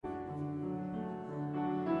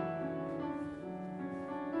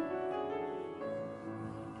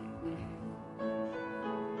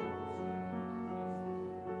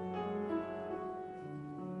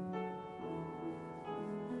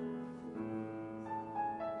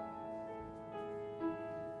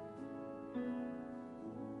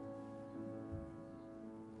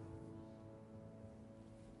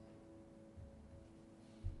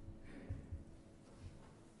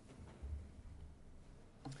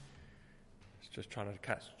Just trying to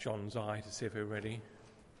catch John's eye to see if we're ready.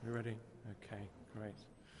 We're ready? Okay, great.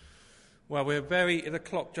 Well, the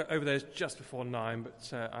clock over there is just before 9,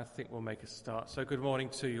 but I think we'll make a start. So good morning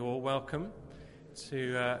to you all. Welcome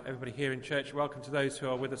to everybody here in church. Welcome to those who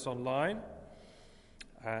are with us online.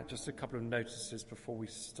 Just a couple of notices before we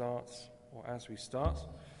start, or as we start.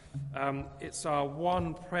 It's our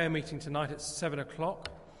one prayer meeting tonight at 7 o'clock.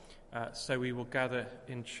 So we will gather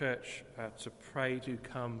in church to pray. Do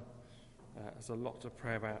come. There's a lot to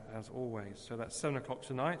pray about, as always. So that's 7 o'clock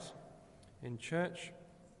tonight in church.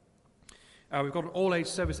 We've got an all-age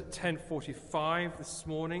service at 10:45 this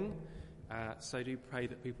morning. So do pray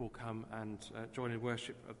that people come and join in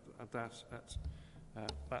worship at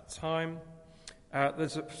that time.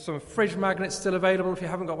 There's some fridge magnets still available. If you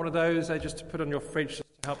haven't got one of those, they're just to put on your fridge just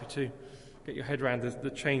to help you to get your head around the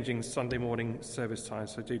changing Sunday morning service time.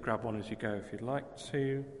 So do grab one as you go if you'd like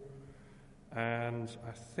to. And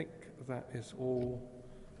I think that is all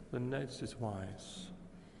the notices wise.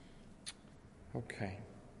 Okay.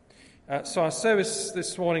 So our service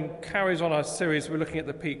this morning carries on our series. We're looking at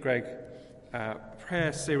the Pete Gregg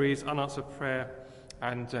prayer series, unanswered prayer.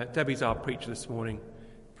 And Debbie's our preacher this morning,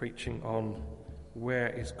 preaching on where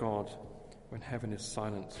is God when heaven is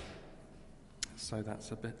silent. So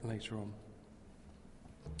that's a bit later on.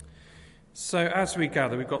 So as we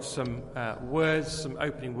gather, we've got some some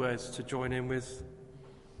opening words to join in with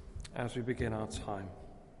as we begin our time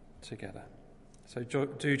together. So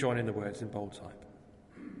do join in the words in bold type.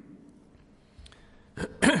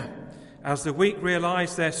 As the weak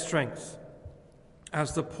realize their strength,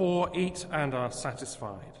 as the poor eat and are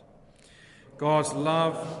satisfied, God's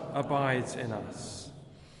love abides in us.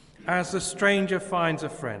 As the stranger finds a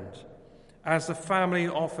friend, as the family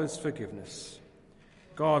offers forgiveness,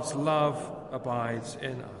 God's love abides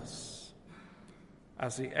in us.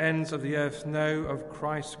 As the ends of the earth know of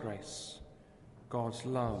Christ's grace, God's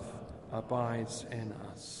love abides in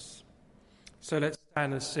us. So let's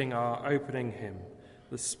stand and sing our opening hymn,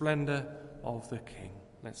 The Splendor of the King.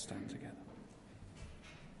 Let's stand together.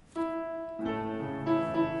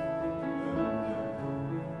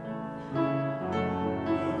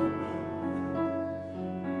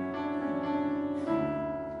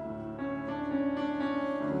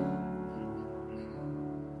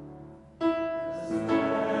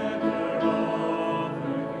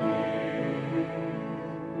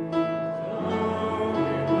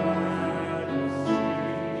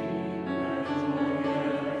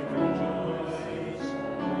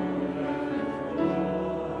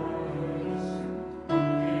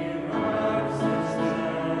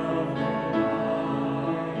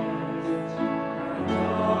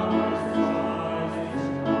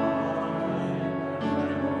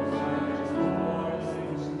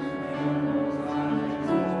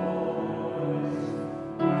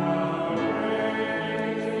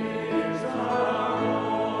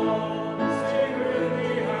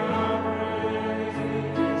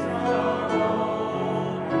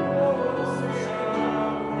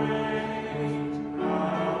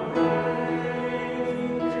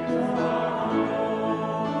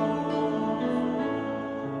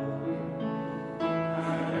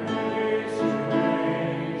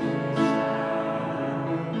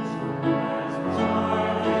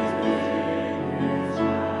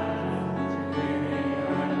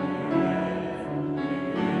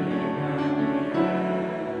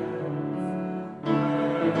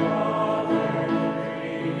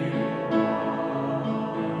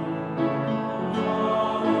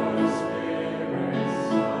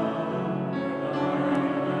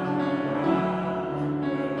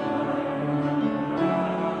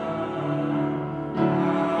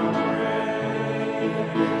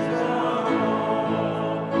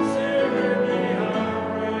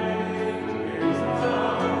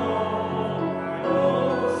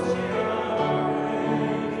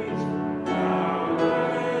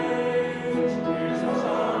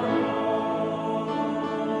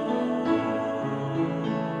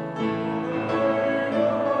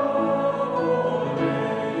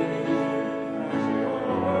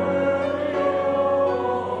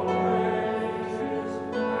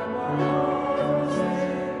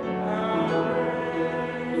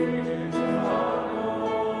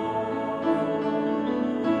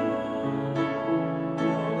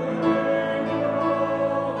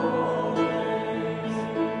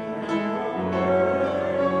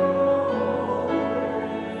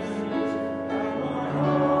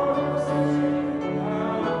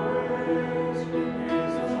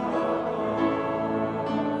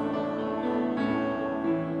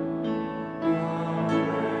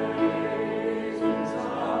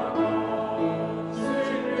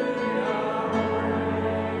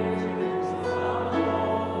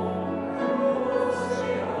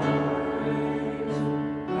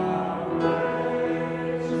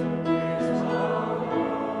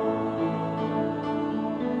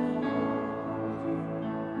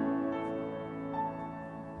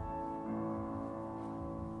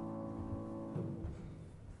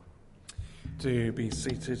 Do be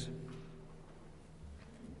seated.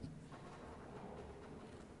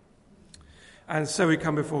 And so we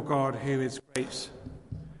come before God, who is great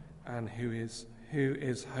and who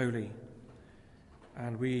is holy.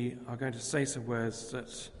 And we are going to say some words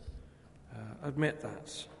that admit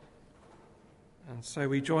that. And so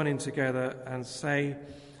we join in together and say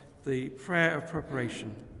the prayer of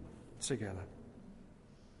preparation together.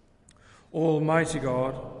 Almighty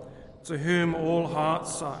God, to whom all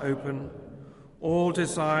hearts are open, all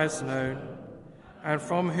desires known, and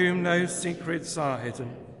from whom no secrets are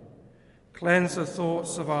hidden, cleanse the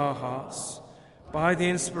thoughts of our hearts by the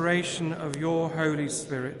inspiration of your Holy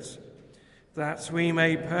Spirit, that we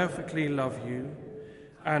may perfectly love you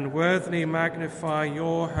and worthily magnify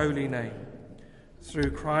your holy name, through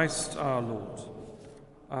Christ our Lord.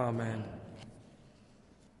 Amen.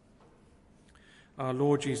 Our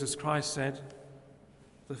Lord Jesus Christ said,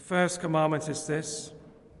 "The first commandment is this: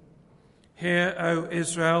 Hear, O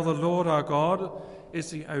Israel, the Lord our God is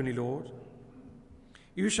the only Lord.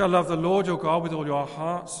 You shall love the Lord your God with all your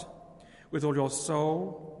heart, with all your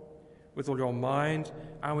soul, with all your mind,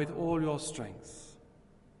 and with all your strength.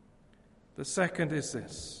 The second is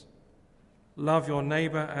this: love your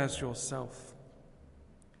neighbor as yourself.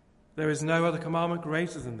 There is no other commandment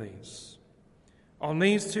greater than these. On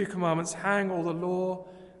these two commandments hang all the law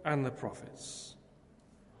and the prophets."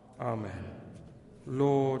 Amen.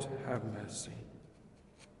 Lord, have mercy.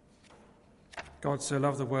 God so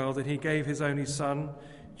loved the world that he gave his only Son,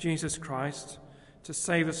 Jesus Christ, to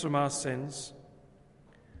save us from our sins,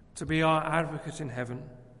 to be our advocate in heaven,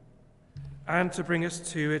 and to bring us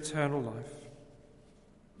to eternal life.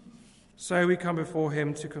 So we come before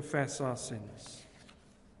him to confess our sins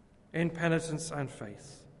in penitence and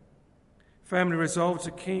faith, firmly resolved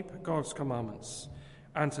to keep God's commandments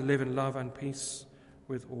and to live in love and peace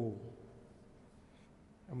with all.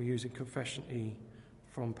 And we're using Confession E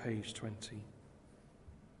from page 20.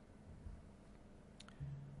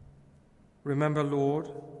 Remember, Lord,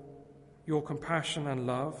 your compassion and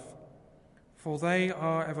love, for they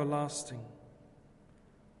are everlasting.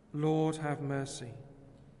 Lord, have mercy.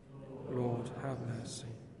 Lord, have mercy.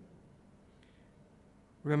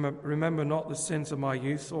 Remember not the sins of my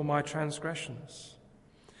youth or my transgressions,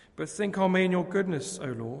 but think on me in your goodness, O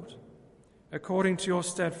Lord, according to your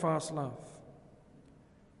steadfast love.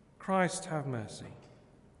 Christ, have mercy.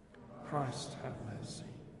 Christ, have mercy.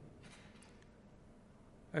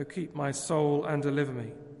 O keep my soul and deliver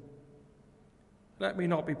me. Let me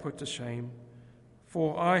not be put to shame,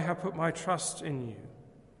 for I have put my trust in you.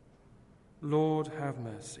 Lord, have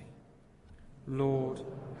mercy. Lord,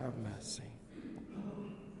 have mercy.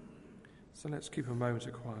 So let's keep a moment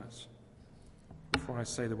of quiet before I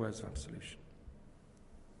say the words of absolution.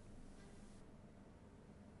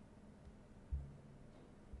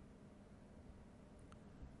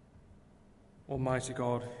 Almighty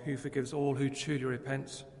God, who forgives all who truly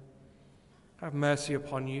repent, have mercy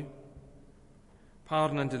upon you,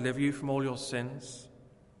 pardon and deliver you from all your sins,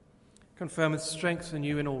 confirm and strengthen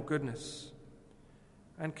you in all goodness,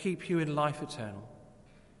 and keep you in life eternal,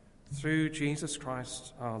 through Jesus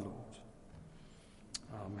Christ our Lord.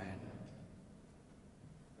 Amen.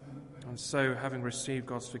 And so, having received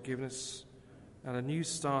God's forgiveness and a new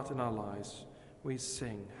start in our lives, we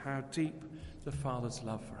sing, "How deep the Father's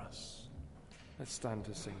love for us." Let's stand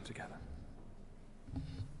to sing together.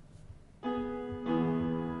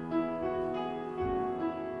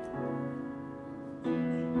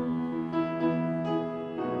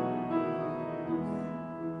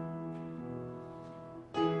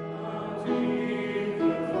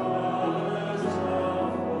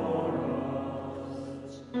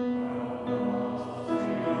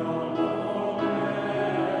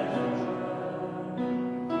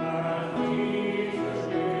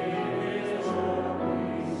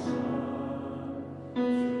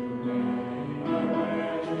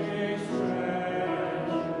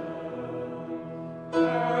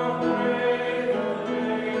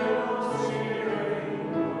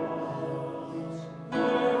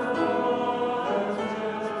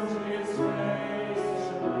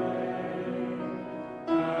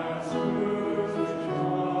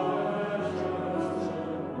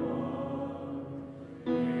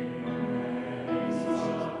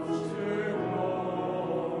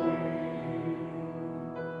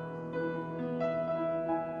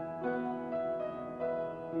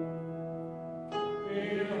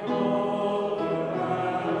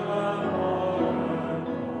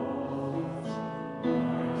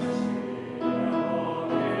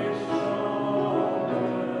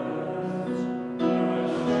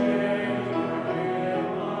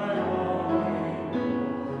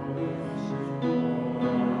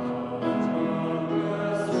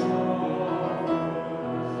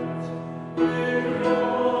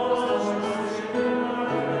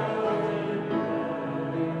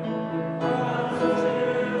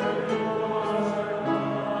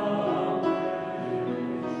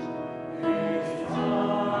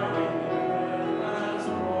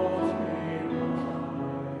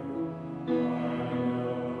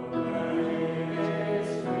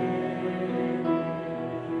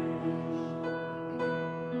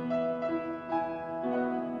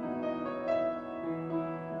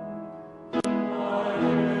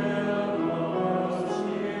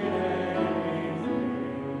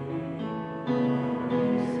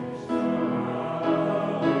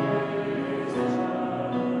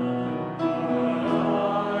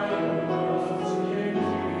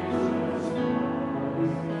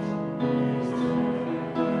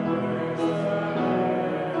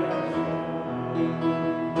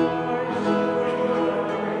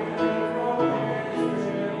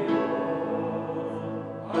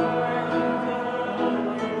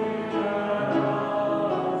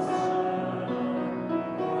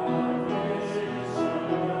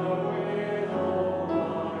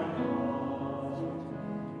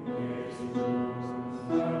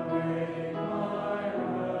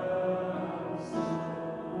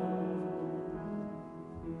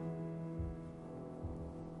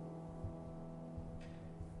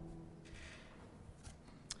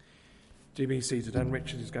 Do be seated, and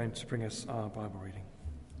Richard is going to bring us our Bible reading.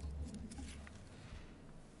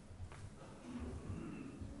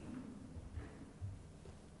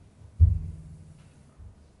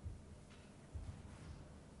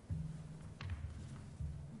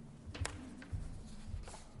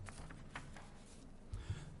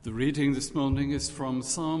 The reading this morning is from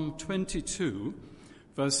Psalm 22,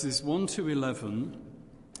 verses 1 to 11,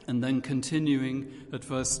 and then continuing at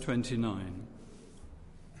verse 29.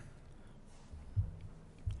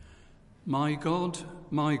 My God,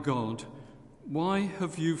 why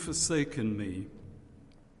have you forsaken me?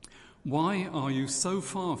 Why are you so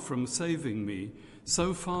far from saving me,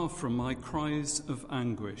 so far from my cries of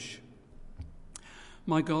anguish?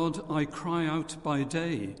 My God, I cry out by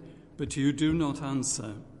day, but you do not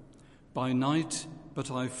answer. By night,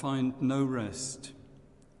 but I find no rest.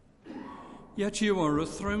 Yet you are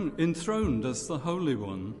enthroned as the Holy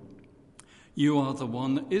One. You are the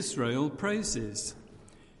one Israel praises.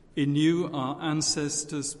 In you our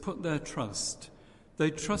ancestors put their trust.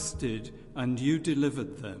 They trusted, and you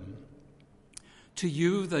delivered them. To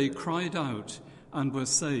you they cried out and were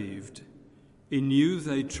saved. In you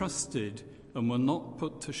they trusted and were not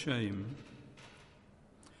put to shame.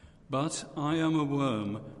 But I am a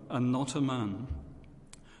worm and not a man,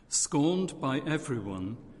 scorned by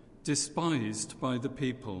everyone, despised by the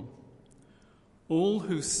people. All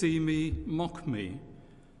who see me mock me.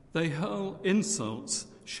 They hurl insults,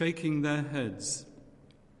 shaking their heads.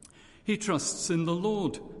 He trusts in the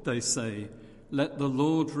Lord, they say. Let the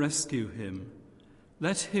Lord rescue him.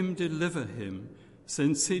 Let him deliver him,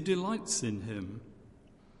 since he delights in him.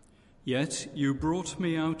 Yet you brought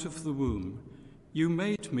me out of the womb. You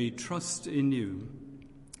made me trust in you,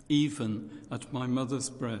 even at my mother's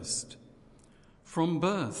breast. From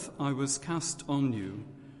birth I was cast on you.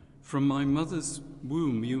 From my mother's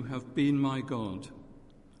womb you have been my God.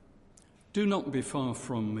 Do not be far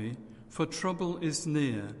from me, for trouble is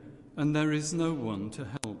near, and there is no one to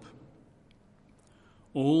help.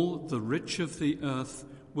 All the rich of the earth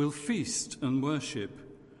will feast and worship.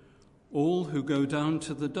 All who go down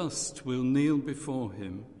to the dust will kneel before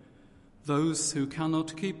him, those who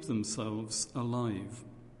cannot keep themselves alive.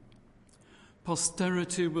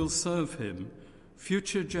 Posterity will serve him.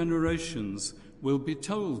 Future generations will be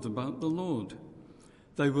told about the Lord.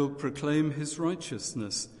 They will proclaim his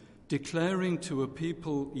righteousness, declaring to a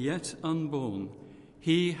people yet unborn,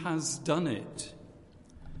 he has done it.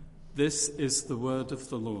 This is the word of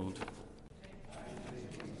the Lord.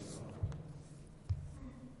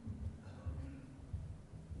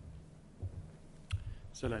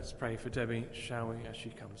 So let's pray for Debbie, shall we, as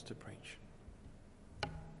she comes to preach.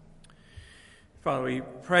 Father, we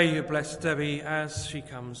pray you bless Debbie as she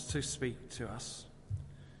comes to speak to us.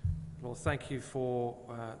 Lord, thank you for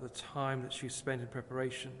the time that she's spent in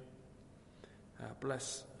preparation.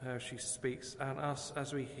 Bless her as she speaks, and us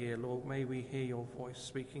as we hear. Lord, may we hear your voice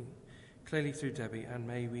speaking clearly through Debbie, and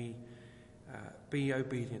may we be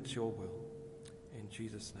obedient to your will. In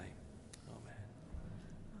Jesus' name.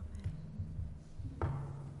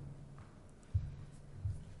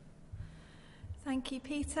 Thank you,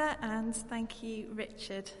 Peter, and thank you,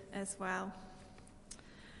 Richard, as well.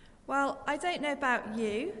 Well, I don't know about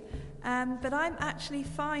you, but I'm actually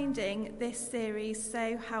finding this series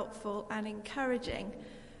so helpful and encouraging,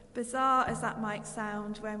 bizarre as that might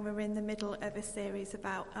sound when we're in the middle of a series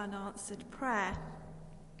about unanswered prayer.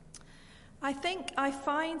 I think I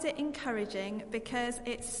find it encouraging because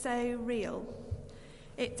it's so real.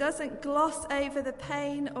 It doesn't gloss over the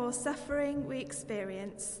pain or suffering we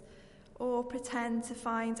experience, or pretend to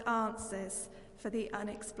find answers for the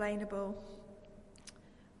unexplainable.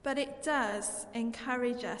 But it does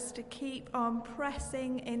encourage us to keep on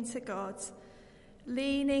pressing into God,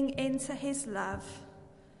 leaning into his love.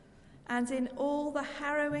 And in all the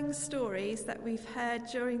harrowing stories that we've heard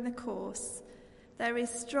during the course, there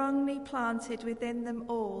is strongly planted within them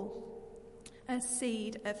all a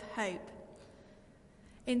seed of hope.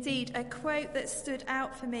 Indeed, a quote that stood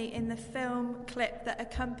out for me in the film clip that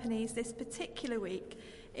accompanies this particular week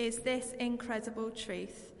is this incredible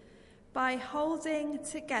truth. By holding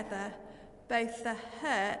together both the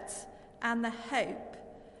hurt and the hope,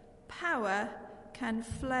 power can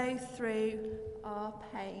flow through our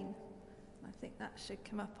pain. I think that should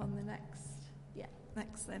come up on the next. Yeah,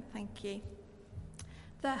 excellent, thank you.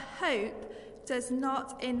 The hope does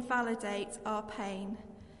not invalidate our pain.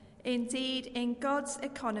 Indeed, in God's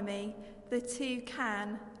economy, the two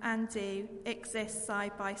can and do exist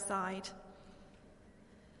side by side.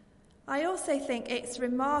 I also think it's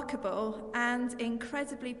remarkable and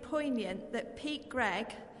incredibly poignant that Pete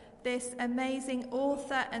Greig, this amazing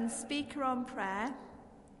author and speaker on prayer,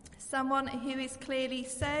 Someone who is clearly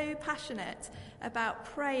so passionate about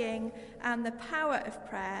praying and the power of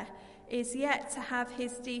prayer is yet to have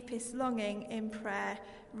his deepest longing in prayer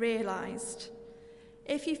realised.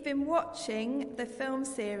 If you've been watching the film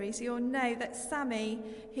series, you'll know that Sammy,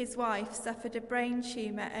 his wife, suffered a brain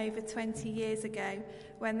tumour over 20 years ago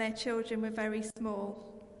when their children were very small.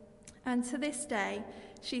 And to this day,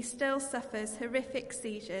 she still suffers horrific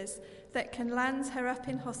seizures that can land her up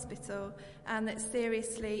in hospital and that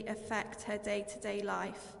seriously affect her day-to-day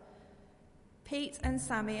life. Pete and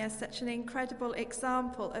Sammy are such an incredible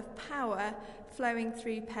example of power flowing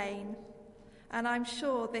through pain. And I'm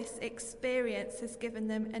sure this experience has given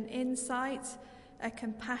them an insight, a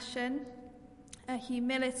compassion, a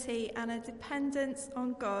humility and a dependence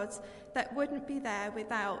on God that wouldn't be there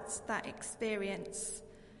without that experience.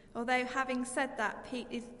 Although having said that, Pete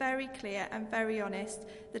is very clear and very honest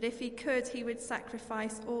that if he could, he would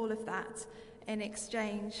sacrifice all of that in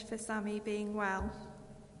exchange for Sammy being well.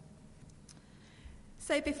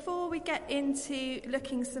 So before we get into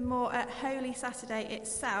looking some more at Holy Saturday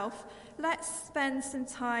itself, let's spend some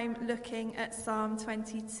time looking at Psalm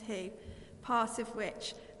 22, part of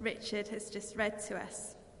which Richard has just read to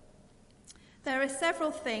us. There are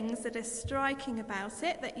several things that are striking about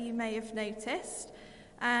it that you may have noticed,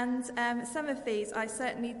 and some of these I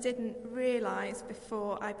certainly didn't realise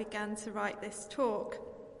before I began to write this talk.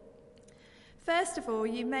 First of all,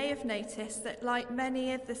 you may have noticed that, like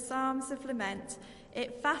many of the Psalms of Lament,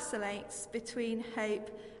 it vacillates between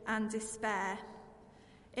hope and despair.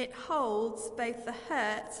 It holds both the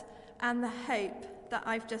hurt and the hope that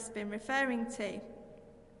I've just been referring to.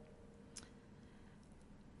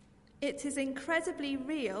 It is incredibly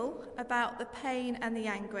real about the pain and the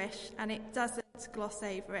anguish, and it doesn't gloss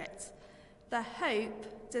over it. The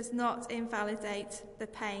hope does not invalidate the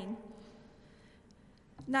pain.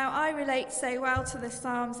 Now, I relate so well to the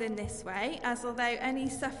Psalms in this way, as although any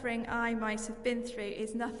suffering I might have been through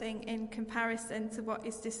is nothing in comparison to what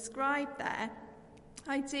is described there,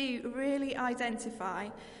 I do really identify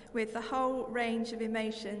with the whole range of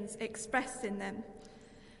emotions expressed in them.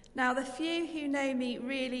 Now, the few who know me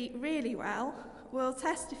really, really well will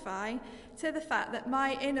testify to the fact that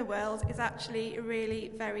my inner world is actually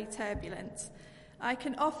really very turbulent. I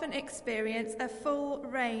can often experience a full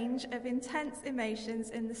range of intense emotions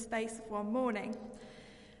in the space of one morning.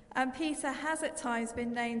 And Peter has at times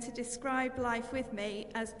been known to describe life with me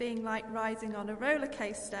as being like riding on a roller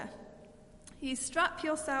coaster. You strap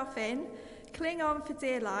yourself in, cling on for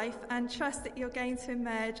dear life, and trust that you're going to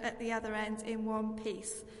emerge at the other end in one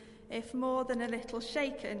piece, if more than a little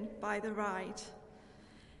shaken by the ride.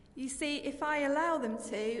 You see, if I allow them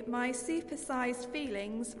to, my supersized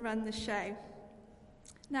feelings run the show.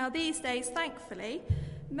 Now, these days, thankfully,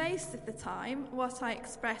 most of the time, what I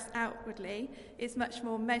express outwardly is much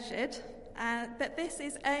more measured, but this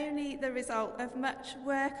is only the result of much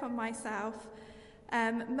work on myself,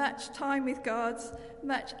 much time with God,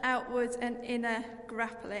 much outward and inner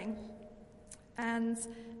grappling, and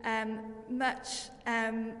much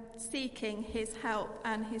seeking his help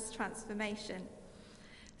and his transformation.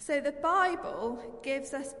 So the Bible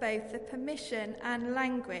gives us both the permission and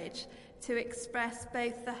language to express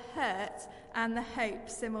both the hurt and the hope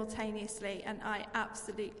simultaneously, and I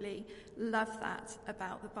absolutely love that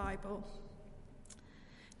about the Bible.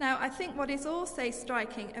 Now, I think what is also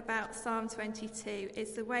striking about Psalm 22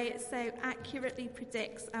 is the way it so accurately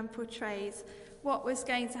predicts and portrays what was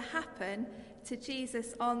going to happen to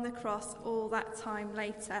Jesus on the cross all that time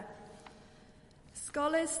later.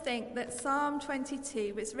 Scholars think that Psalm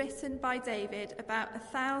 22 was written by David about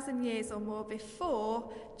 1,000 years or more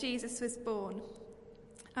before Jesus was born.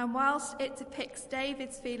 And whilst it depicts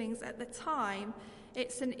David's feelings at the time,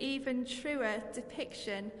 it's an even truer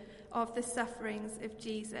depiction of the sufferings of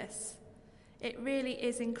Jesus. It really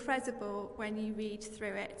is incredible when you read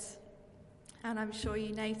through it. And I'm sure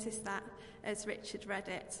you noticed that as Richard read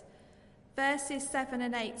it. Verses 7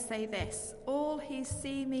 and 8 say this: "All who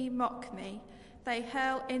see me mock me. They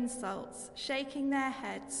hurl insults, shaking their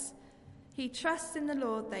heads. He trusts in the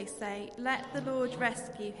Lord, they say. Let the Lord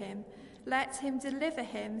rescue him. Let him deliver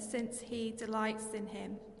him, since he delights in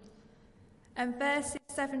him." And verses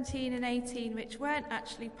 17 and 18, which weren't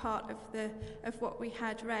actually part of what we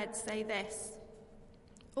had read, say this: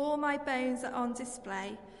 "All my bones are on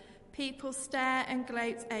display. People stare and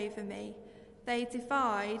gloat over me. They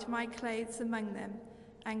divide my clothes among them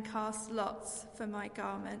and cast lots for my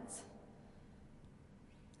garment."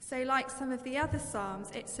 So like some of the other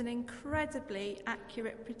Psalms, it's an incredibly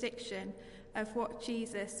accurate prediction of what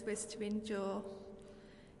Jesus was to endure.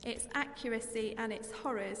 Its accuracy and its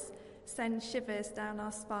horrors send shivers down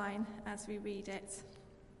our spine as we read it.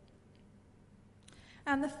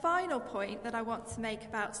 And the final point that I want to make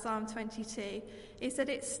about Psalm 22 is that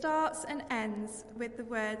it starts and ends with the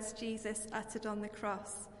words Jesus uttered on the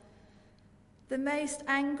cross. The most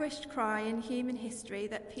anguished cry in human history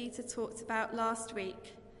that Peter talked about last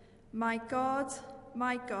week. My God,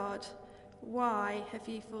 why have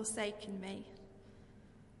you forsaken me?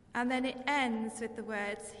 And then it ends with the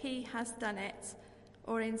words, he has done it,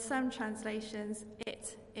 or in some translations,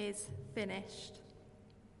 it is finished.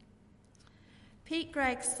 Pete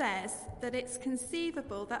Gregg says that it's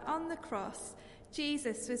conceivable that on the cross,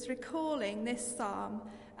 Jesus was recalling this psalm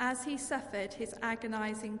as he suffered his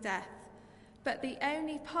agonizing death, but the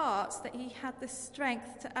only parts that he had the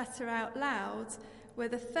strength to utter out loud were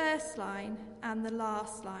the first line and the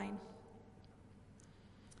last line.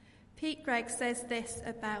 Pete Gregg says this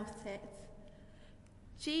about it.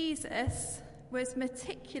 Jesus was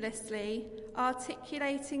meticulously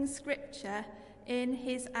articulating scripture in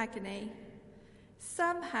his agony.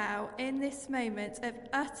 Somehow, in this moment of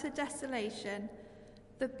utter desolation,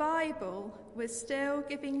 the Bible was still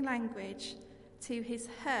giving language to his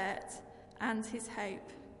hurt and his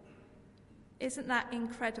hope. Isn't that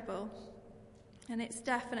incredible? And it's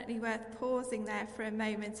definitely worth pausing there for a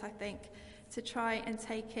moment, I think, to try and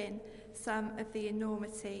take in some of the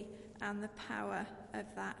enormity and the power of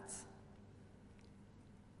that.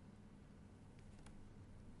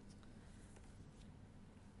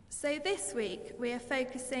 So this week we are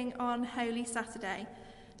focusing on Holy Saturday,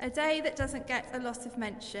 a day that doesn't get a lot of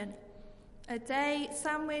mention, a day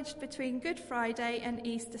sandwiched between Good Friday and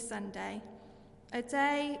Easter Sunday, a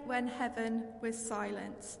day when heaven was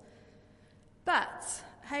silent. But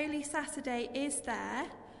Holy Saturday is there,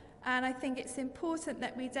 and I think it's important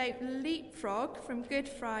that we don't leapfrog from Good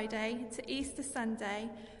Friday to Easter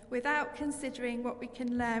Sunday without considering what we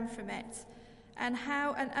can learn from it, and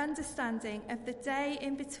how an understanding of the day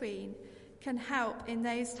in between can help in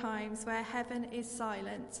those times where heaven is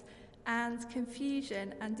silent and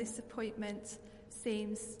confusion and disappointment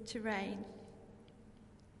seems to reign.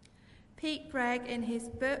 Pete Gregg, in his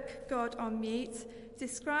book, God on Mute,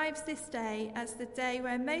 describes this day as the day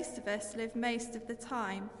where most of us live most of the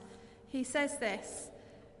time. He says this: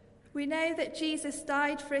 we know that Jesus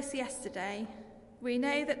died for us yesterday. We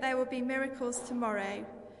know that there will be miracles tomorrow.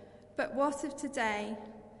 But what of today,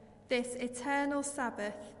 this eternal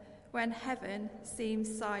Sabbath when heaven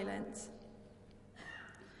seems silent?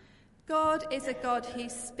 God is a God who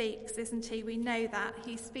speaks, isn't he? We know that.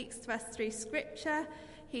 He speaks to us through Scripture.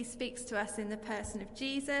 He speaks to us in the person of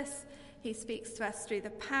Jesus. He speaks to us through the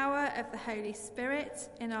power of the Holy Spirit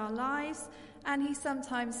in our lives. And he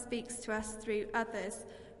sometimes speaks to us through others.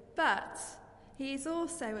 But he is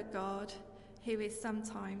also a God who is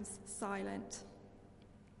sometimes silent.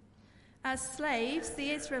 As slaves,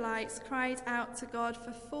 the Israelites cried out to God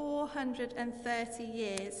for 430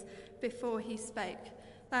 years before he spoke.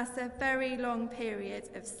 That's a very long period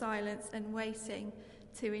of silence and waiting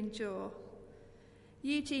to endure.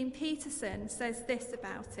 Eugene Peterson says this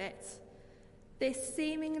about it: this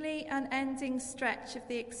seemingly unending stretch of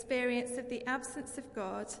the experience of the absence of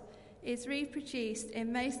God is reproduced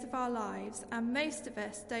in most of our lives, and most of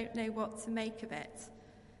us don't know what to make of it.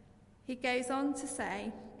 He goes on to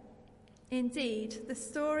say, indeed, the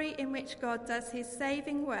story in which God does his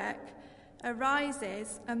saving work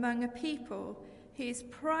arises among a people whose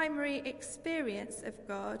primary experience of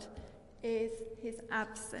God is his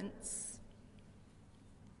absence.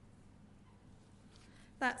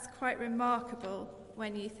 That's quite remarkable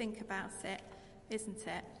when you think about it, isn't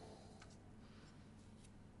it?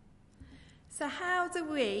 So how do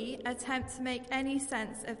we attempt to make any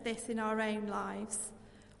sense of this in our own lives?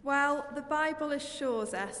 Well, the Bible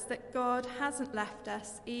assures us that God hasn't left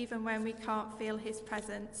us even when we can't feel his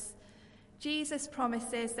presence. Jesus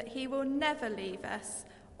promises that he will never leave us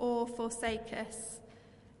or forsake us.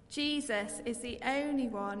 Jesus is the only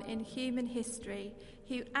one in human history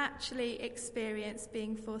who actually experienced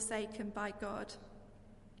being forsaken by God.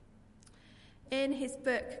 In his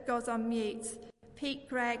book, God on Mute, Pete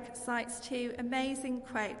Gregg cites two amazing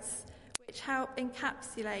quotes which help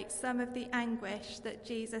encapsulate some of the anguish that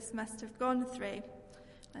Jesus must have gone through.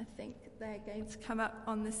 I think they're going to come up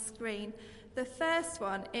on the screen. The first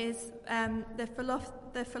one is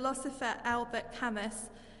the philosopher Albert Camus,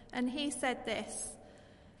 and he said this: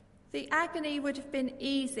 the agony would have been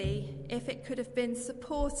easy if it could have been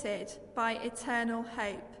supported by eternal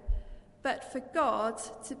hope, but for God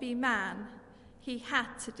to be man, he had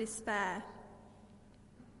to despair.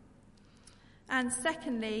 And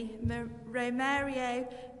secondly, Romario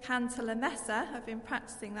Cantalamessa, I've been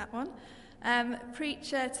practicing that one,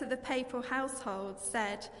 preacher to the papal household,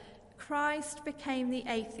 said, Christ became the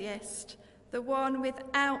atheist, the one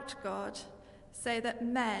without God, so that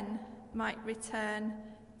men might return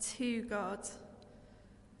to God.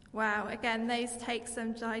 Wow, again, those take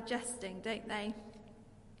some digesting, don't they?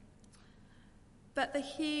 But the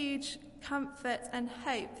huge comfort and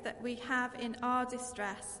hope that we have in our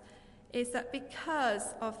distress is that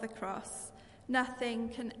because of the cross, nothing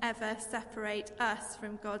can ever separate us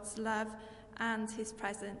from God's love and his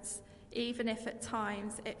presence, even if at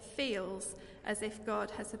times it feels as if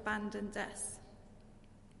God has abandoned us.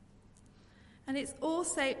 And it's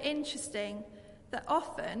also interesting that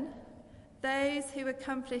often those who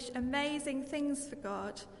accomplish amazing things for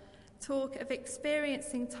God talk of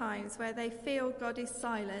experiencing times where they feel God is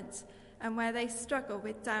silent and where they struggle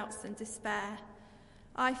with doubts and despair.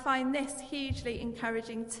 I find this hugely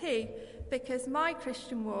encouraging too, because my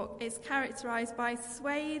Christian walk is characterised by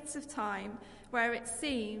swathes of time where it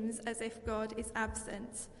seems as if God is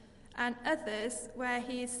absent, and others where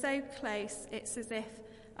he is so close it's as if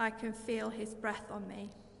I can feel his breath on me.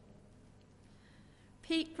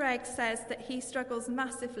 Pete Greig says that he struggles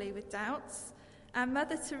massively with doubts, and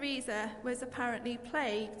Mother Teresa was apparently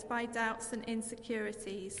plagued by doubts and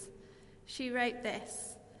insecurities. She wrote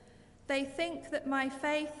this: "They think that my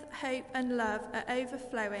faith, hope and love are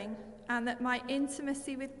overflowing, and that my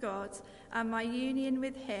intimacy with God and my union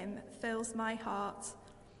with him fills my heart.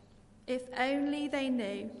 If only they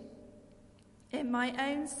knew. In my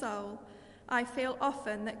own soul, I feel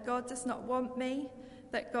often that God does not want me,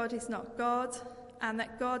 that God is not God, and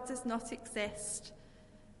that God does not exist.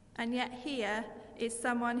 And yet here is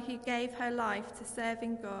someone who gave her life to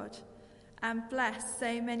serving God and blessed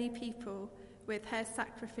so many people with her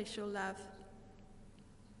sacrificial love."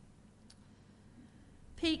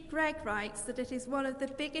 Pete Greig writes that it is one of the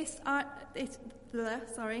biggest...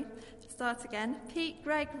 Pete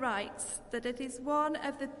Greig writes that it is one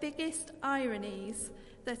of the biggest ironies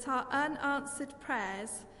that our unanswered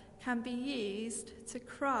prayers can be used to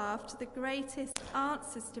craft the greatest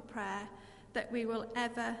answers to prayer that we will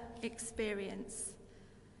ever experience.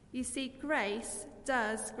 You see, grace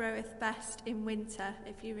does groweth best in winter,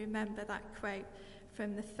 if you remember that quote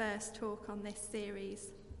from the first talk on this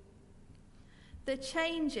series. The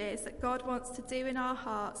changes that God wants to do in our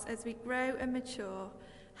hearts as we grow and mature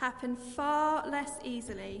happen far less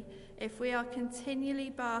easily if we are continually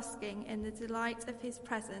basking in the delight of his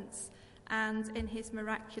presence and in his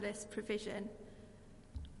miraculous provision.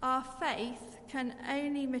 Our faith can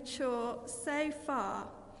only mature so far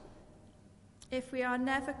if we are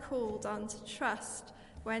never called on to trust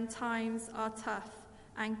when times are tough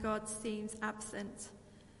and God seems absent.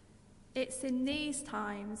 It's in these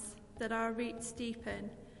times that our roots deepen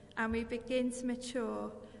and we begin to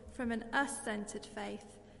mature from an us-centred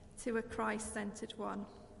faith to a Christ-centred one.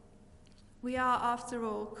 We are, after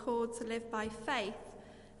all, called to live by faith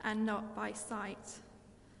and not by sight.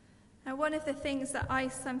 And one of the things that I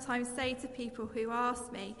sometimes say to people who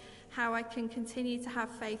ask me how I can continue to have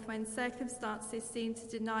faith when circumstances seem to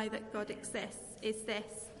deny that God exists is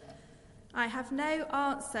this: I have no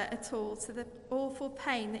answer at all to the awful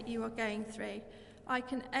pain that you are going through. I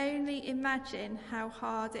can only imagine how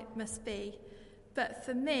hard it must be. But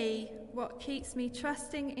for me, what keeps me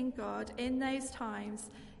trusting in God in those times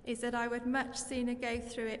is that I would much sooner go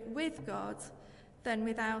through it with God than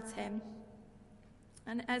without him.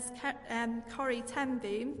 And as Corrie ten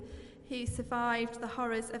Boom, who survived the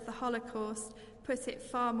horrors of the Holocaust, put it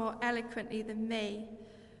far more eloquently than me,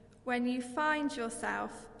 when you find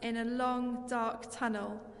yourself in a long, dark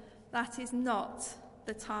tunnel, that is not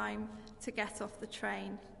the time to get off the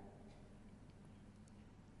train.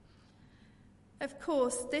 Of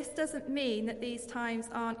course, this doesn't mean that these times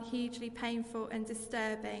aren't hugely painful and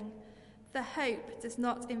disturbing. The hope does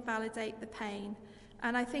not invalidate the pain,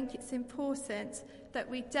 and I think it's important that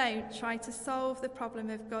we don't try to solve the problem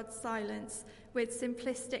of God's silence with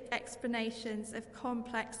simplistic explanations of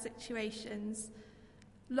complex situations,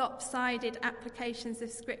 lopsided applications of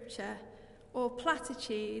Scripture, or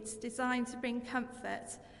platitudes designed to bring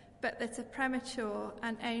comfort, but that are premature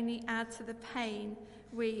and only add to the pain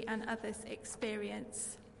we and others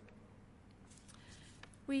experience.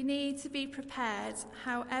 We need to be prepared,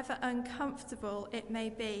 however uncomfortable it may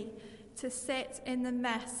be, to sit in the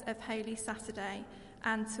mess of Holy Saturday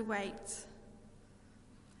and to wait.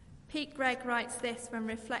 Pete Greig writes this when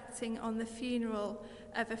reflecting on the funeral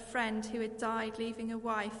of a friend who had died leaving a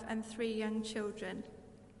wife and 3 young children.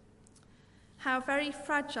 How very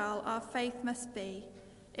fragile our faith must be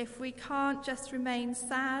if we can't just remain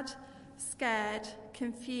sad, scared,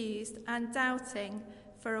 confused and doubting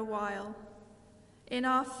for a while. In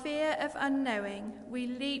our fear of unknowing, we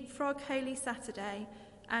leapfrog Holy Saturday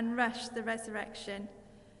and rush the resurrection.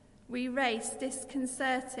 We race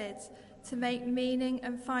disconcerted to make meaning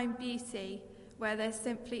and find beauty where there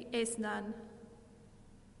simply is none.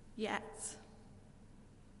 Yet.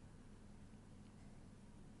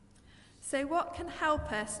 So what can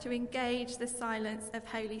help us to engage the silence of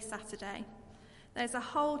Holy Saturday? There's a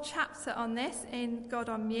whole chapter on this in God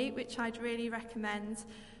on Mute, which I'd really recommend.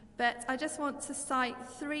 But I just want to cite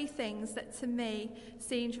 3 things that to me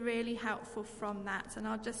seemed really helpful from that. And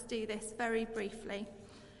I'll just do this very briefly.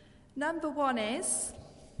 Number 1 is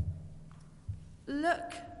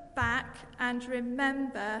look back and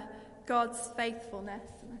remember God's faithfulness.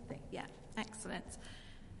 And I think, yeah, excellent.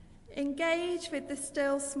 Engage with the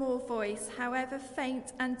still small voice, however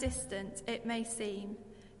faint and distant it may seem,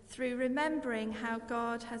 through remembering how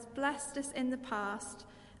God has blessed us in the past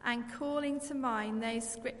and calling to mind those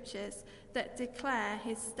scriptures that declare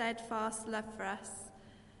his steadfast love for us.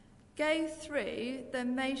 Go through the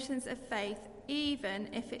motions of faith even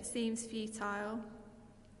if it seems futile.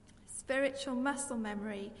 Spiritual muscle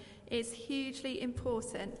memory is hugely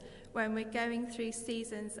important when we're going through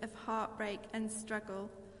seasons of heartbreak and struggle.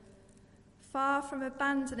 Far from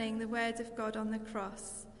abandoning the word of God on the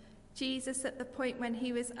cross, Jesus, at the point when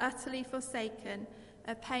he was utterly forsaken,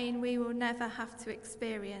 a pain we will never have to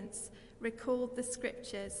experience, recalled the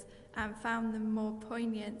scriptures and found them more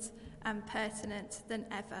poignant and pertinent than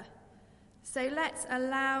ever. So let's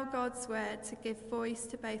allow God's word to give voice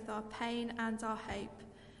to both our pain and our hope.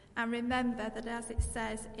 And remember that, as it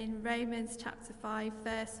says in Romans chapter 5,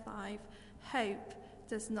 verse 5, hope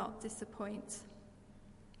does not disappoint.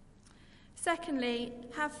 Secondly,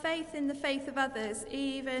 have faith in the faith of others,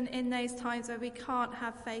 even in those times where we can't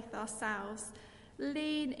have faith ourselves.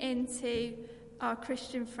 Lean into our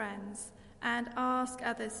Christian friends and ask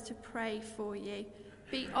others to pray for you.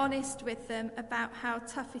 Be honest with them about how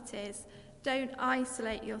tough it is. Don't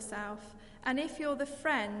isolate yourself. And if you're the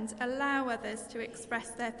friend, allow others to express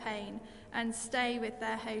their pain and stay with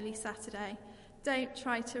their Holy Saturday. Don't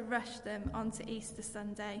try to rush them onto Easter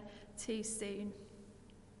Sunday too soon.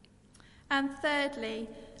 And thirdly,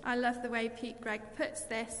 I love the way Pete Gregg puts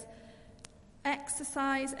this,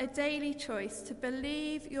 exercise a daily choice to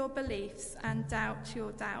believe your beliefs and doubt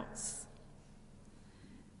your doubts.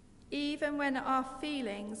 Even when our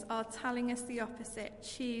feelings are telling us the opposite,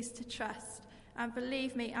 choose to trust. And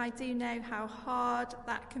believe me, I do know how hard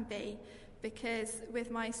that can be, because with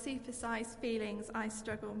my supersized feelings, I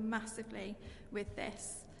struggle massively with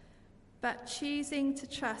this. But choosing to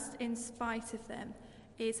trust in spite of them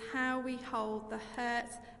is how we hold the hurt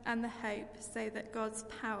and the hope so that God's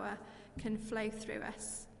power can flow through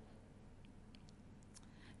us.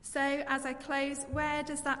 So, as I close, where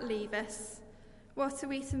does that leave us? What are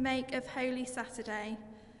we to make of Holy Saturday?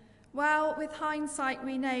 Well, with hindsight,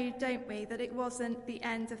 we know, don't we, that it wasn't the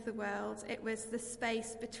end of the world. It was the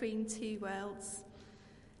space between 2 worlds.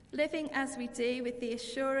 Living as we do with the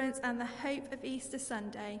assurance and the hope of Easter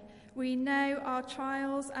Sunday, we know our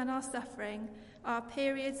trials and our suffering, our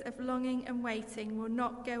periods of longing and waiting will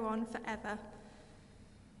not go on forever.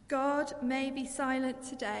 God may be silent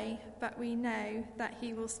today, but we know that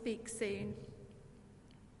he will speak soon.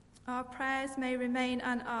 Our prayers may remain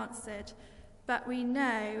unanswered, but we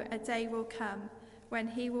know a day will come when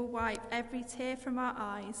he will wipe every tear from our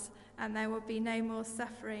eyes and there will be no more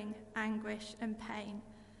suffering, anguish and pain.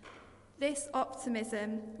 This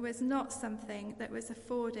optimism was not something that was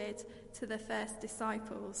afforded to the first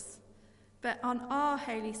disciples, but on our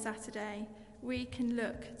Holy Saturday, we can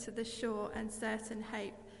look to the sure and certain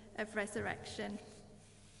hope of resurrection.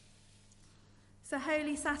 So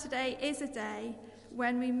Holy Saturday is a day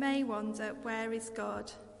when we may wonder, where is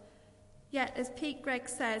God? Yet, as Pete Gregg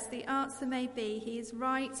says, the answer may be he is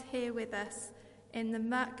right here with us in the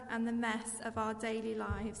muck and the mess of our daily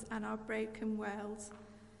lives and our broken world.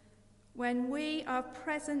 When we are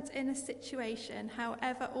present in a situation,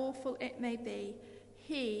 however awful it may be,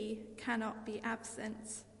 he cannot be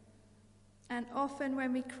absent. And often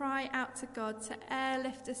when we cry out to God to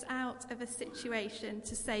airlift us out of a situation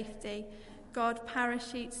to safety, God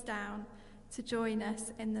parachutes down to join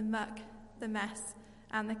us in the muck, the mess,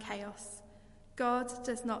 and the chaos. God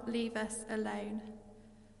does not leave us alone.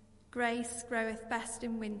 Grace groweth best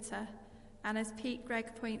in winter, and as Pete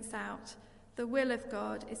Gregg points out, the will of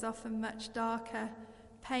God is often much darker,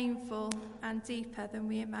 painful, and deeper than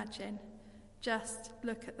we imagine. Just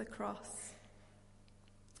look at the cross.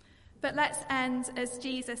 But let's end as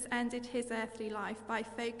Jesus ended his earthly life, by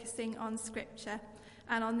focusing on Scripture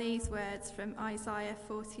and on these words from Isaiah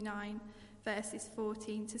 49, verses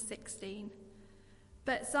 14 to 16.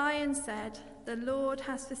 But Zion said, "The Lord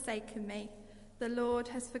has forsaken me, the Lord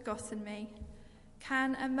has forgotten me.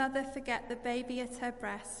 Can a mother forget the baby at her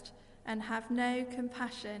breast, and have no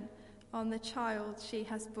compassion on the child she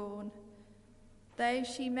has borne. Though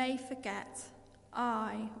she may forget,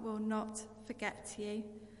 I will not forget you.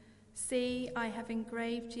 See, I have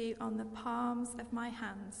engraved you on the palms of my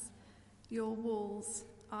hands. Your walls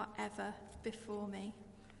are ever before me.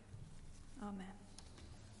 Amen.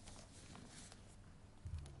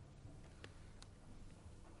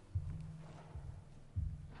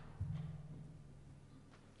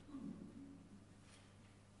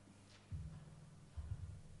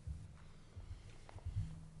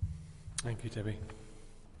 Thank you, Debbie.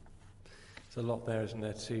 There's a lot there, isn't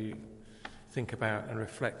there, to think about and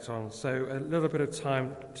reflect on. So a little bit of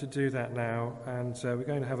time to do that now, and we're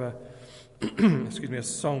going to have a a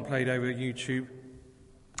song played over YouTube.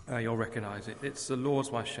 You'll recognise it. It's "The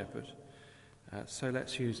Lord's My Shepherd." So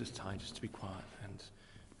let's use this time just to be quiet and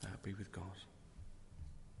be with God.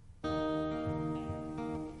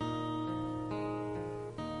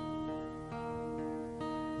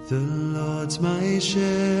 The Lord's my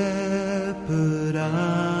shepherd,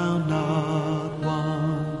 I'll not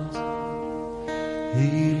want.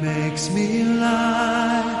 He makes me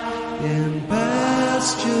lie in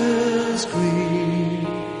pastures green.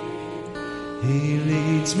 He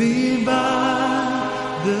leads me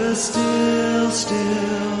by the still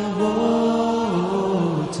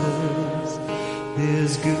waters.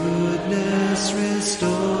 His goodness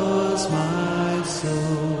restores my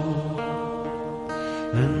soul.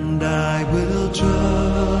 And I will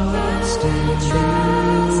trust in you.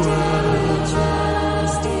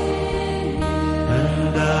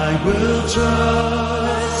 And I will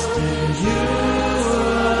trust in you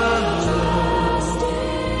alone.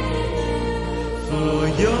 For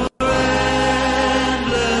your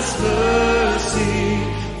endless mercy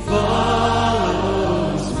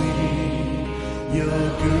follows me. Your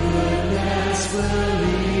goodness will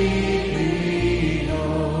lead me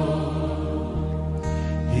home.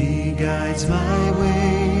 He guides my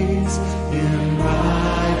ways in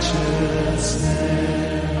righteousness,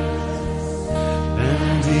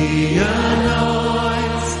 and He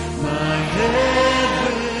anoints my head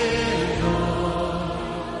with oil,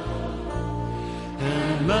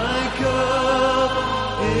 and my cup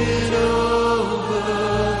it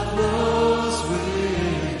overflows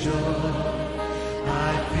with joy.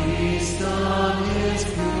 I feast on His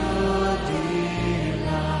pure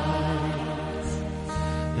delights,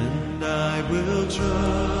 and I will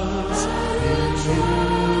trust in you.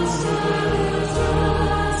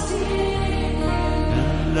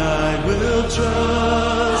 And I will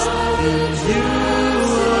trust in you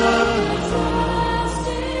alone.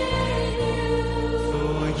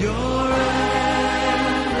 For your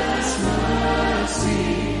endless mercy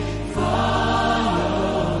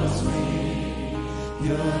follows me.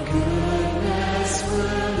 Your goodness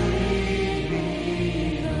will lead me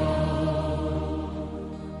home.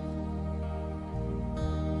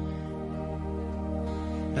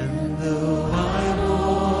 And though I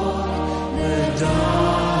walk the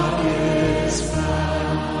darkest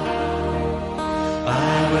path, I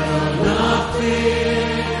will not fear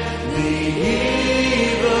the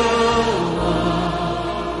evil one,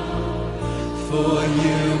 for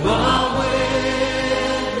you are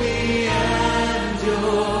with me, and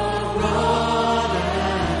your rod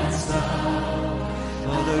and staff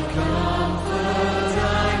are the comfort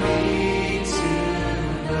I need to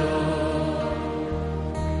know.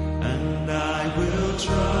 And I will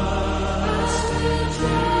trust in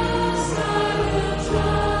you.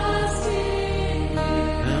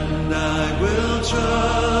 And I will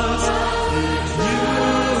trust in you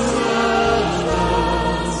alone.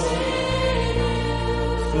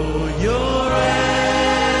 For your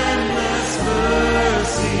endless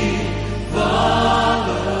mercy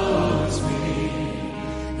follows me.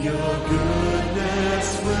 Your goodness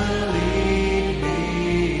will lead me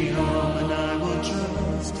home. And I will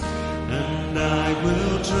trust, and I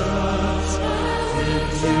will trust in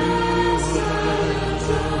you alone.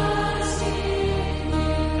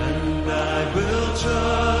 And I will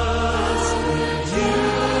trust in you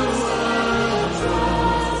alone.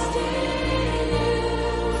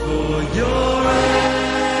 For your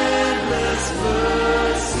endless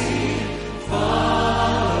mercy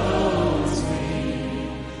follows me.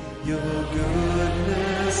 Your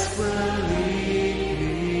goodness will lead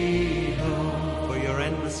me home. For your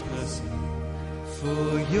endless mercy.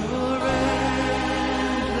 For your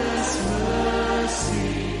endless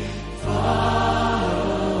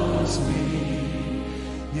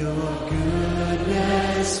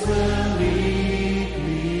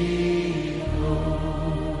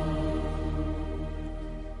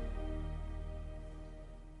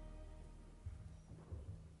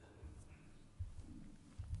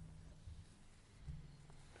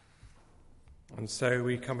And so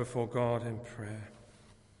we come before God in prayer.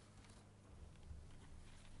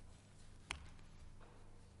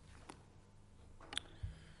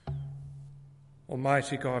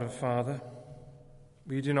 Almighty God and Father,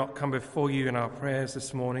 we do not come before you in our prayers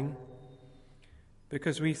this morning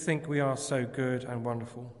because we think we are so good and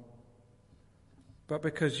wonderful, but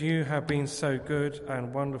because you have been so good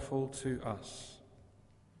and wonderful to us.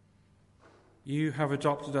 You have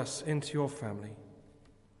adopted us into your family,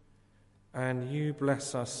 and you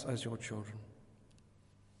bless us as your children.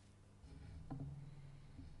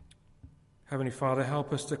 Heavenly Father,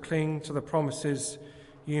 help us to cling to the promises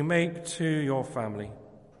you make to your family,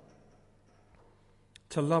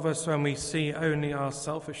 to love us when we see only our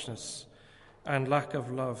selfishness and lack of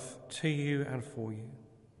love to you and for you,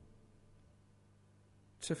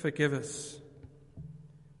 to forgive us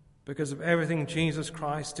because of everything Jesus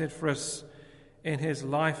Christ did for us in his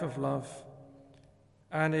life of love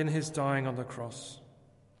and in his dying on the cross,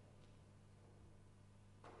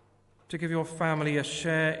 to give your family a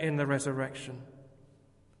share in the resurrection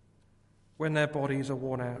when their bodies are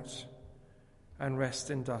worn out and rest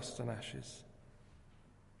in dust and ashes.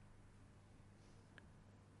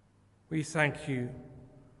 We thank you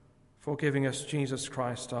for giving us Jesus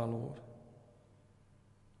Christ our Lord,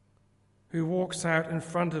 who walks out in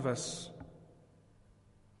front of us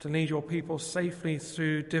to lead your people safely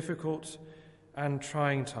through difficult and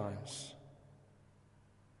trying times.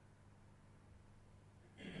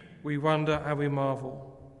 We wonder and we marvel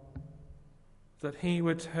that he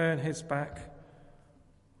would turn his back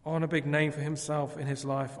on a big name for himself in his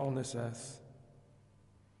life on this earth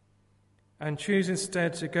and choose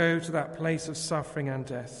instead to go to that place of suffering and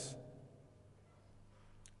death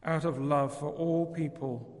out of love for all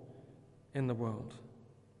people in the world.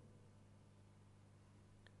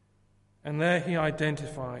 And there he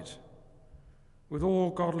identified with all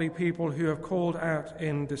godly people who have called out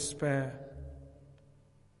in despair,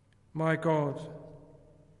 my God,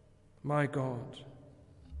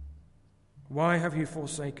 why have you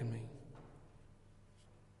forsaken me?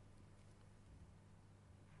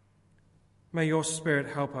 May your Spirit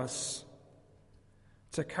help us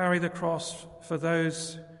to carry the cross for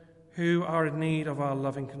those who are in need of our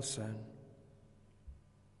loving concern,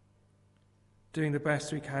 doing the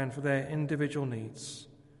best we can for their individual needs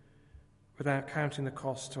without counting the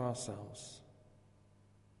cost to ourselves.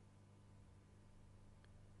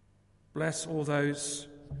 Bless all those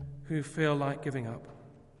who feel like giving up,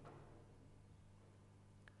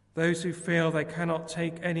 those who feel they cannot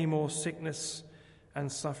take any more sickness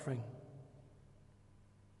and suffering,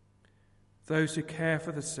 those who care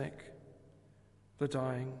for the sick, the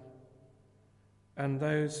dying, and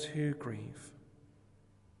those who grieve.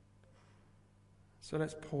 So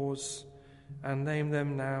let's pause and name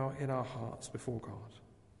them now in our hearts before God.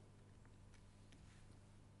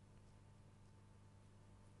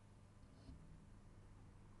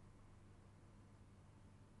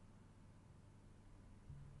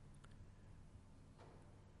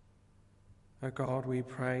 O God, we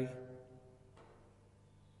pray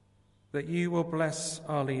that you will bless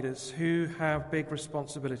our leaders who have big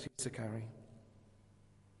responsibilities to carry,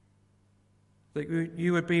 that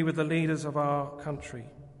you would be with the leaders of our country,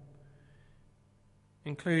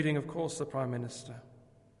 including, of course, the Prime Minister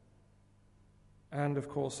and, of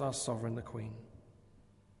course, our Sovereign, the Queen.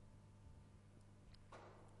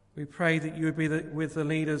 We pray that you would be with the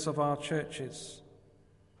leaders of our churches,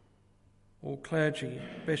 all clergy,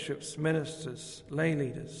 bishops, ministers, lay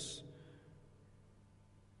leaders,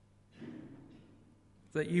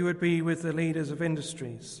 that you would be with the leaders of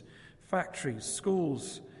industries, factories,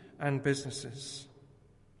 schools, and businesses.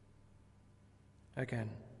 Again,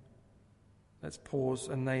 let's pause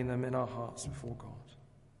and name them in our hearts before God.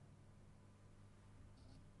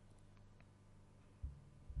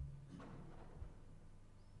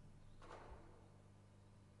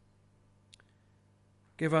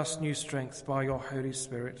 Give us new strength by your Holy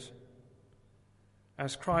Spirit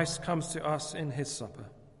as Christ comes to us in his supper.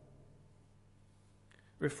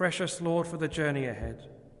 Refresh us, Lord, for the journey ahead.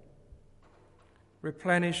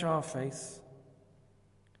 Replenish our faith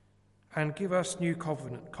and give us new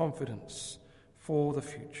confidence for the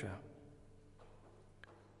future.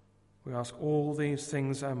 We ask all these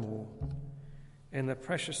things and more in the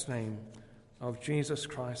precious name of Jesus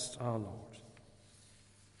Christ our Lord.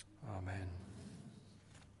 Amen.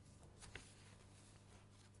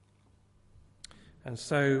 And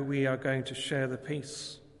so we are going to share the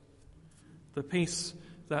peace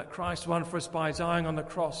that Christ won for us by dying on the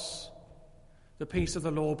cross. The peace of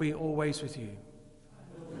the Lord be always with you.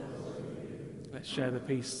 Let's share the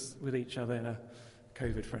peace with each other in a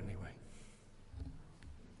COVID-friendly way.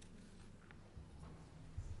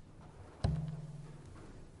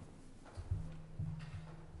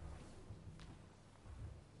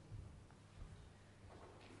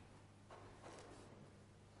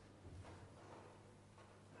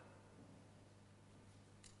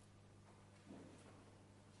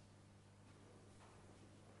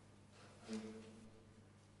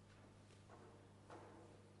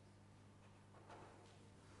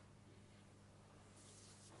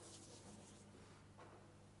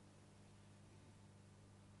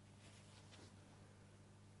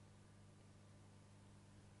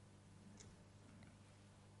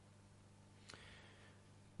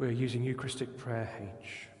 We're using Eucharistic prayer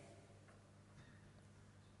H.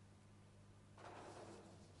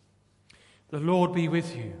 The Lord be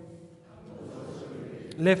with you.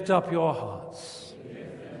 Lift up your hearts.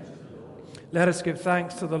 Let us give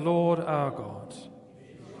thanks to the Lord our God.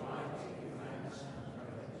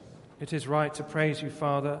 It is right to praise you,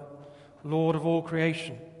 Father, Lord of all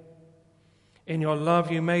creation. In your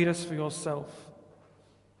love you made us for yourself.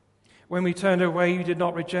 When we turned away, you did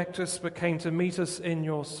not reject us, but came to meet us in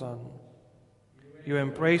your Son. You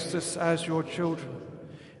embraced us as your children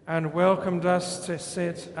and welcomed us to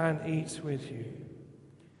sit and eat with you.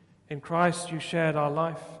 In Christ you shared our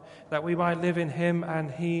life, that we might live in him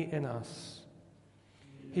and he in us.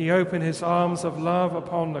 He opened his arms of love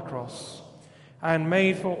upon the cross and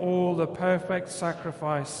made for all the perfect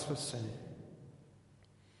sacrifice for sin.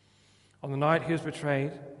 On the night he was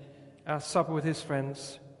betrayed, at supper with his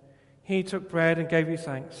friends, he took bread and gave you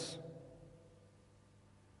thanks.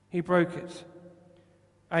 He broke it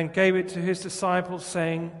and gave it to his disciples,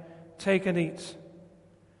 saying, "Take and eat.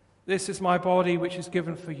 This is my body which is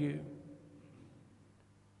given for you.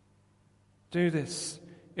 Do this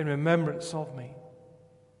in remembrance of me."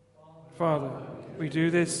 Father, we do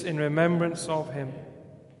this in remembrance of him.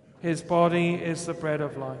 His body is the bread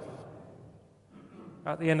of life.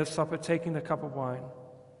 At the end of supper, taking the cup of wine,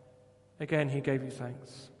 again he gave you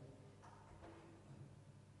thanks.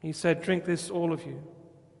 He said, "Drink this, all of you.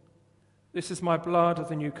 This is my blood of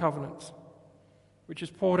the new covenant, which is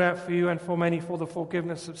poured out for you and for many for the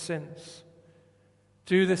forgiveness of sins.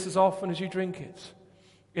 Do this as often as you drink it,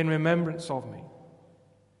 in remembrance of me."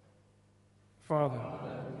 Father,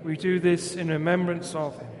 we do this in remembrance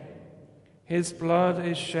of him. His blood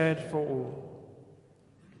is shed for all.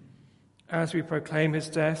 As we proclaim his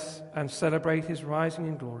death and celebrate his rising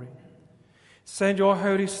in glory, send your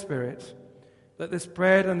Holy Spirit, that this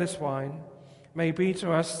bread and this wine may be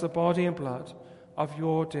to us the body and blood of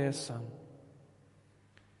your dear Son.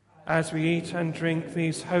 As we eat and drink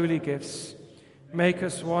these holy gifts, make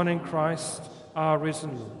us one in Christ, our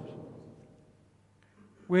risen Lord.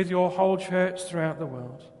 With your whole church throughout the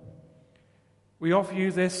world, we offer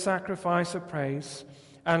you this sacrifice of praise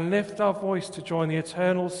and lift our voice to join the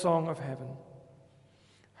eternal song of heaven.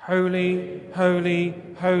 Holy, holy,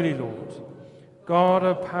 holy Lord, God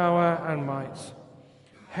of power and might,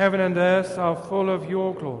 heaven and earth are full of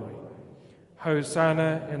your glory.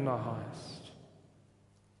 Hosanna in the highest.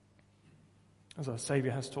 As our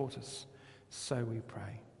Saviour has taught us, so we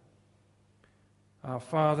pray. Our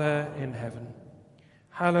Father in heaven,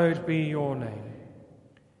 hallowed be your name.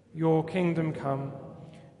 Your kingdom come,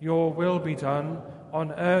 your will be done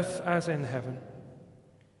on earth as in heaven.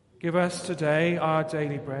 Give us today our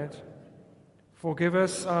daily bread. Forgive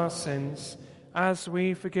us our sins, as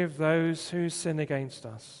we forgive those who sin against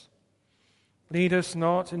us. Lead us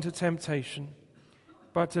not into temptation,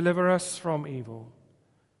 but deliver us from evil.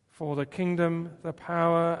 For the kingdom, the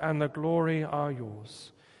power, and the glory are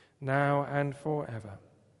yours, now and forever.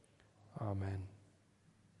 Amen.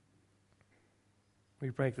 We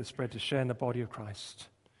break this bread to share in the body of Christ.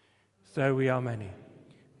 Though we are many,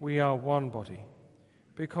 we are one body,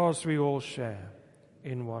 because we all share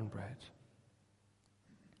in one bread.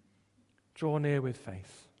 Draw near with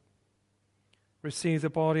faith. Receive the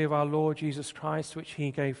body of our Lord Jesus Christ, which he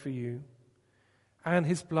gave for you, and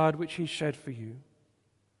his blood which he shed for you.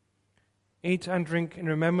 Eat and drink in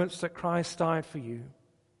remembrance that Christ died for you,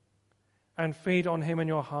 and feed on him in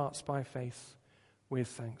your hearts by faith with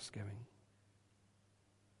thanksgiving.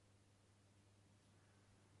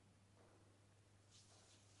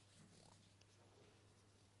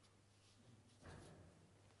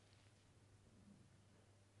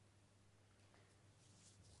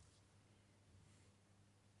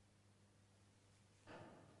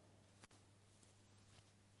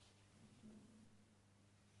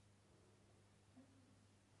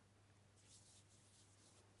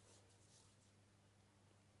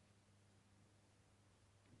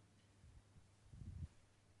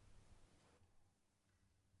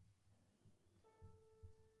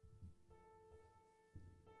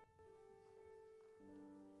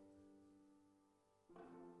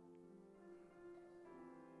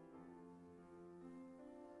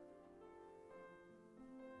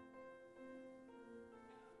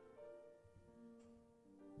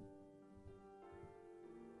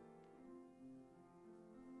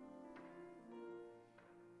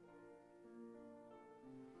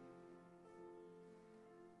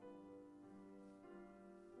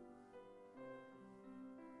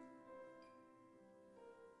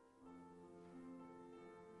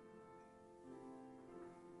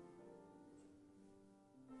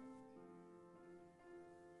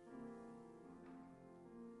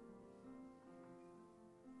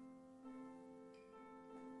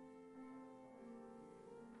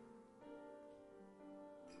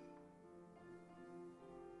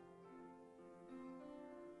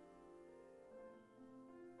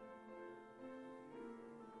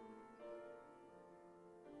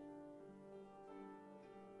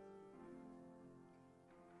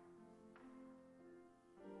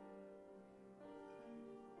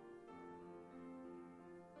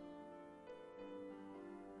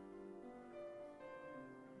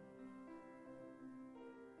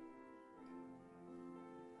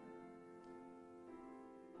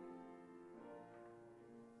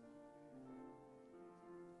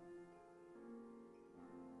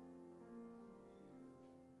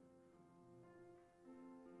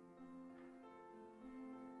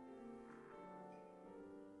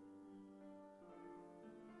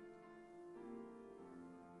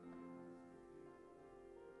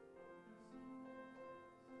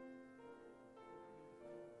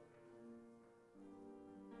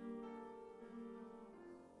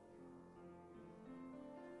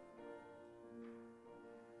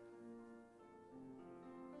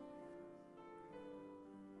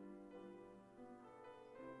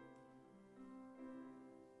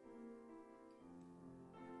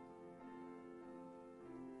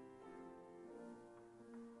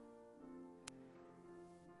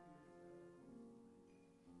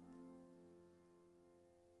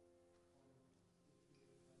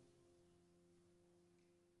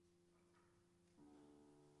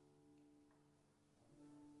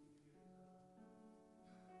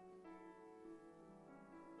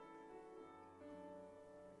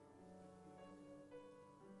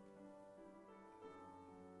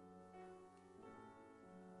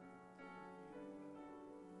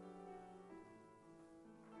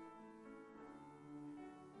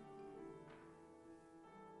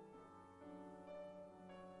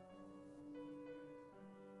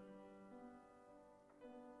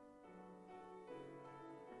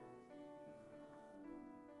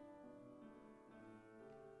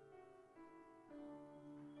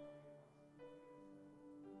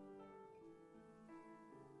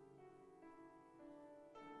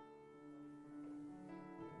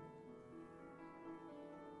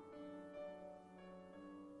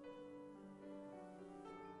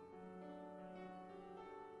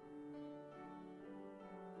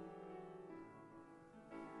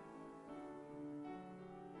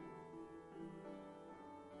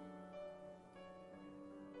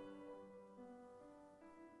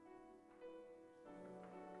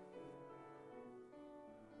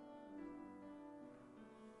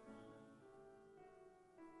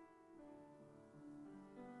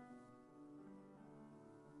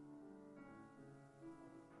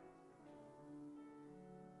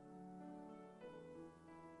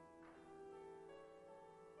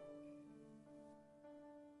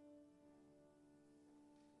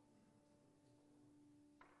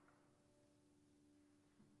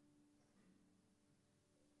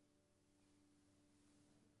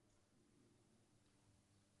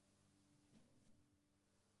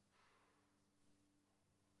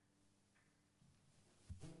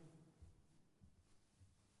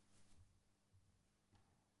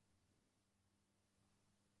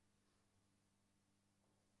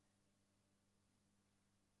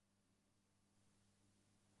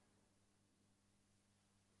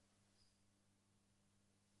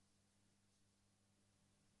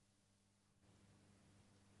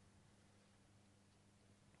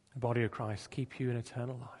 body of Christ keep you in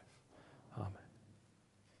eternal life. Amen.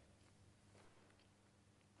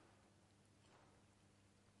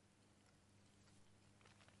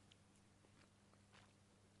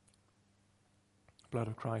 Blood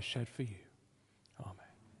of Christ shed for you. Amen.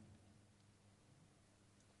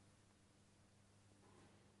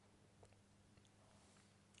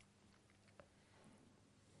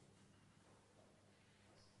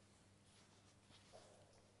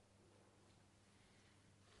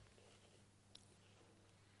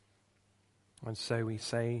 And so we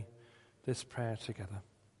say this prayer together.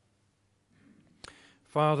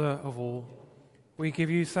 Father of all, we give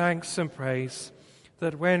you thanks and praise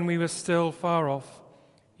that when we were still far off,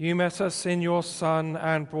 you met us in your Son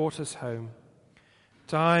and brought us home.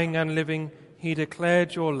 Dying and living, he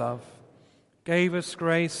declared your love, gave us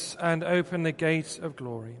grace and opened the gate of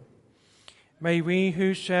glory. May we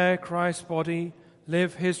who share Christ's body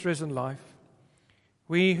live his risen life.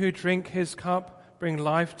 We who drink his cup bring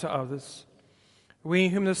life to others. We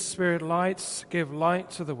whom the Spirit lights give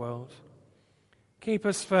light to the world. Keep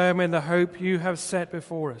us firm in the hope you have set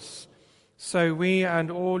before us, so we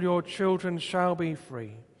and all your children shall be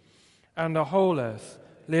free, and the whole earth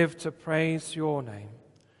live to praise your name.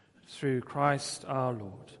 Through Christ our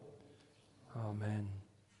Lord. Amen.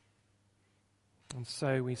 And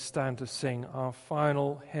so we stand to sing our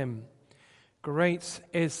final hymn. Great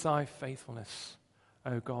is thy faithfulness,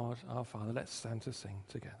 O God our Father. Let's stand to sing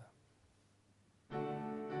together.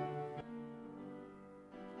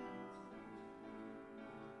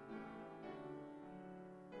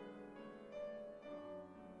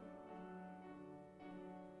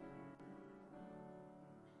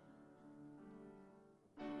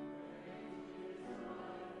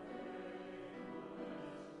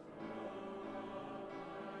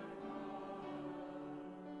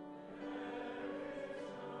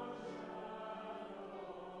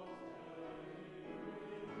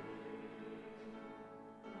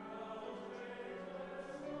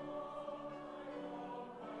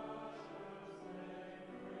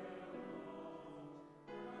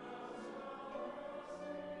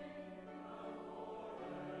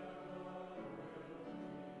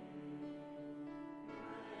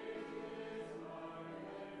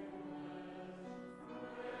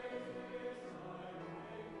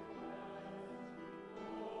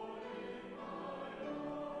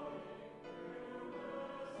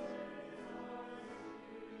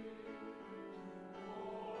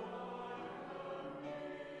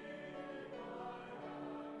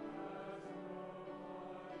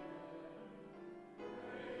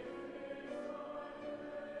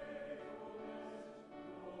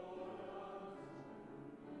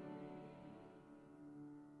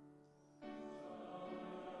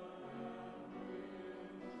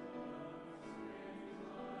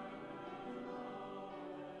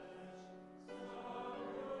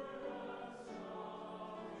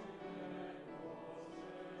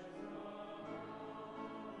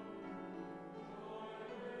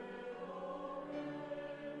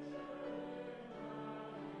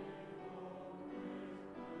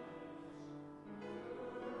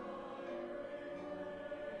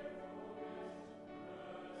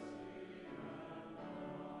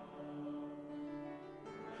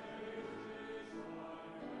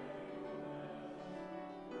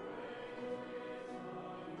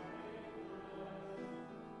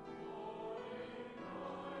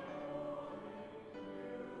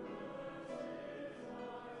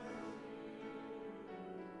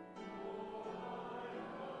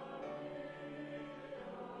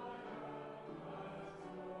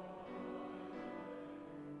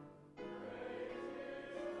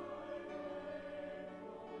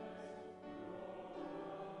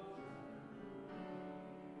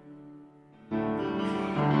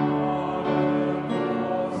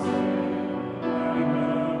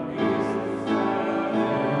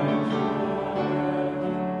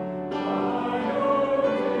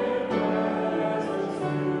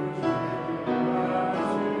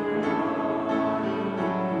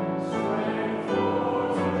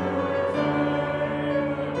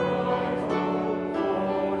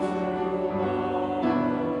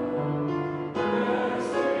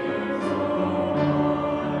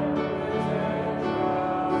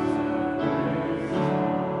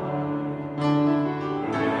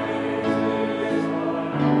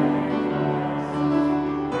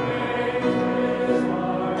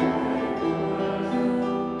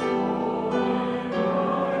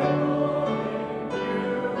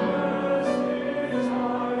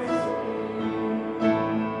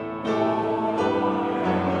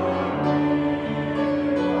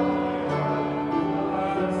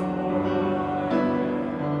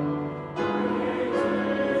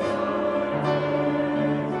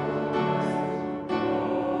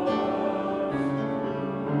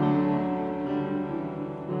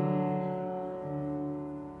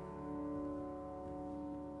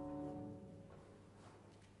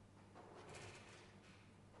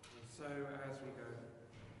 so as we go.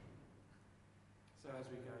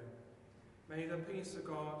 May the peace of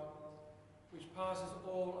God, which passes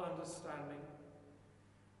all understanding,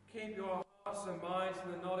 keep your hearts and minds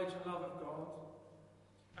in the knowledge and love of God,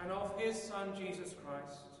 and of his Son, Jesus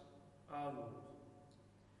Christ, our Lord.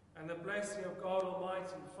 And the blessing of God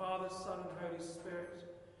Almighty, Father, Son, and Holy Spirit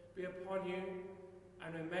be upon you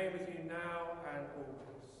and remain with you now and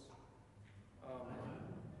always. Amen.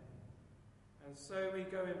 And so we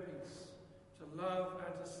go in peace to love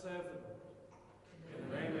and to serve the Lord. In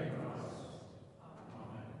the name of God.